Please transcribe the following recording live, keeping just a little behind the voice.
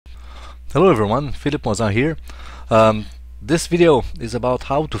Hello everyone, Philippe Moisin here. This video is about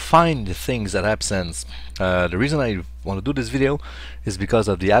how to find things at APSense. The reason I want to do this video is because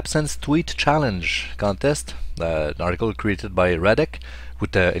of the APSense Tweet Challenge contest, an article created by Radek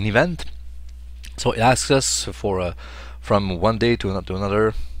with an event. So it asks us for from one day to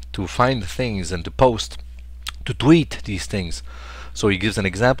another to find things and to post, to tweet these things. So he gives an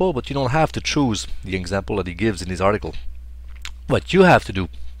example, but you don't have to choose the example that he gives in his article. What you have to do,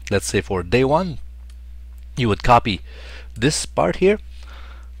 let's say for day one, you would copy this part here,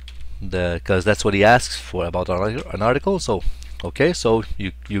 because that's what he asks for about an article. So okay, so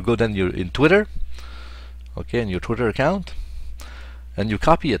you go, then you're in Twitter, okay, in your Twitter account, and you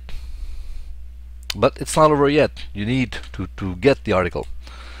copy it. But it's not over yet. You need to get the article.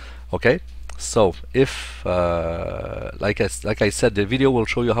 Okay, so if like I said, the video will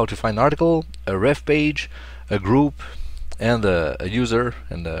show you how to find an article, a ref page, a group, and a user,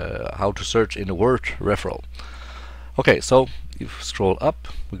 and how to search in a word referral. Okay, so you scroll up,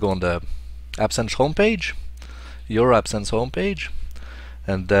 we go on the APSense homepage, your APSense homepage,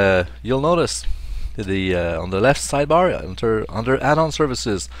 and you'll notice the on the left sidebar under add-on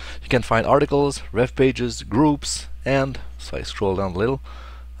services you can find articles, ref pages, groups, and so I scroll down a little,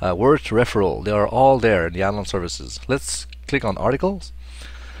 word referral. They are all there in the add-on services. Let's click on articles,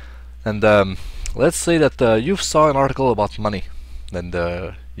 and let's say that you saw an article about money, and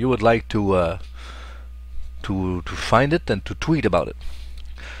you would like to find it and to tweet about it.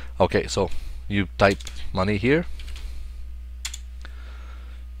 Okay, so you type money here,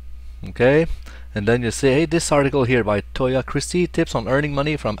 okay, and then you say, hey, this article here by Toya Christie, tips on earning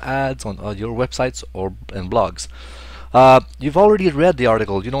money from ads on your websites and blogs. You've already read the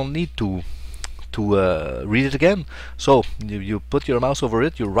article. You don't need to read it again. So you put your mouse over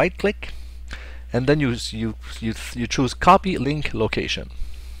it, you right click, and then you choose copy link location.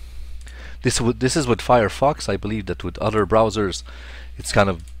 This is with Firefox. I believe that with other browsers it's kind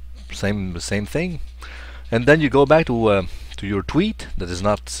of same thing. And then you go back to your tweet that is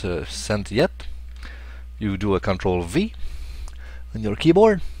not sent yet. You do a Control V on your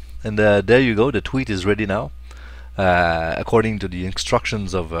keyboard, and there you go. The tweet is ready now, according to the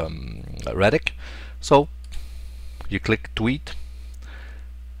instructions of Radek. So you click tweet,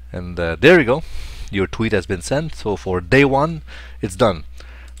 and there you go. Your tweet has been sent. So for day one, it's done.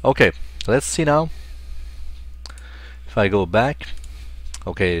 Okay, let's see now. If I go back,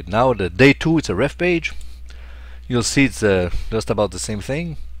 okay, now the day two, it's a ref page. You'll see it's just about the same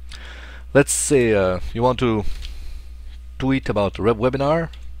thing. Let's say you want to tweet about a webinar.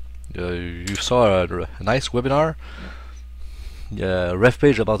 You saw a nice webinar, ref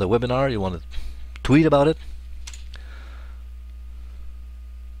page about a webinar. You want to tweet about it,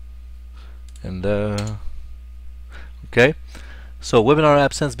 and okay, so webinar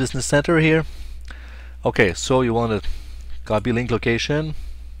APSense Business Center here. Okay, so you want to copy link location.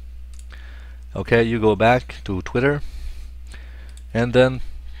 Okay, you go back to Twitter, and then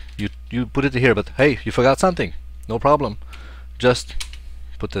you put it here. But hey, you forgot something. No problem. Just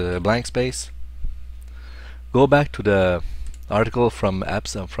put the blank space. Go back to the article from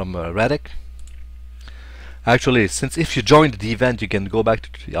Radek. Actually, since if you joined the event, you can go back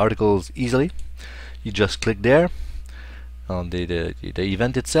to the articles easily. You just click there on the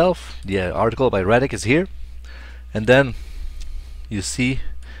event itself. The article by Radek is here, and then you see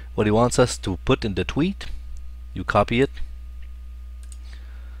what he wants us to put in the tweet. You copy it,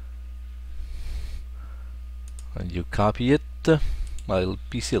 and you copy it. My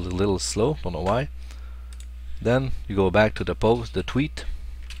PC is a little slow, don't know why. Then you go back to the post, the tweet.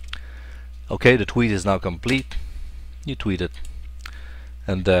 Okay, the tweet is now complete. You tweet it,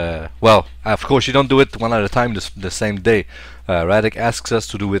 and well, of course you don't do it one at a time the same day. Radek asks us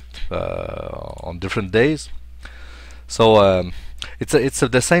to do it on different days. So it's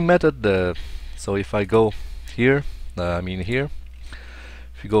the same method. So if I go here, here,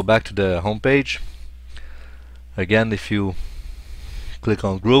 if you go back to the home page again, if you click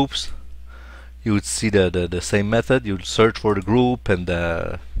on groups, you would see the same method. You would search for the group, and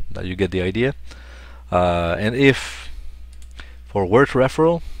you get the idea. And if for word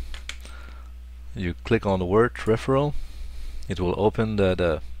referral, you click on the word referral, it will open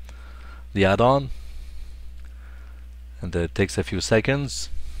the add-on, and it takes a few seconds.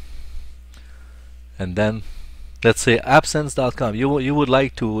 And then let's say APSense.com. You would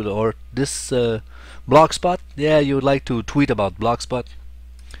like to, or this Blogspot, yeah, you would like to tweet about Blogspot.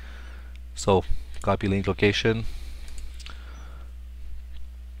 So copy link location,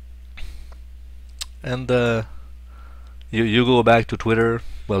 and you go back to Twitter.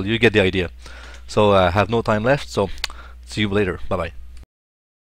 Well, you get the idea. So I have no time left, so see you later. Bye bye.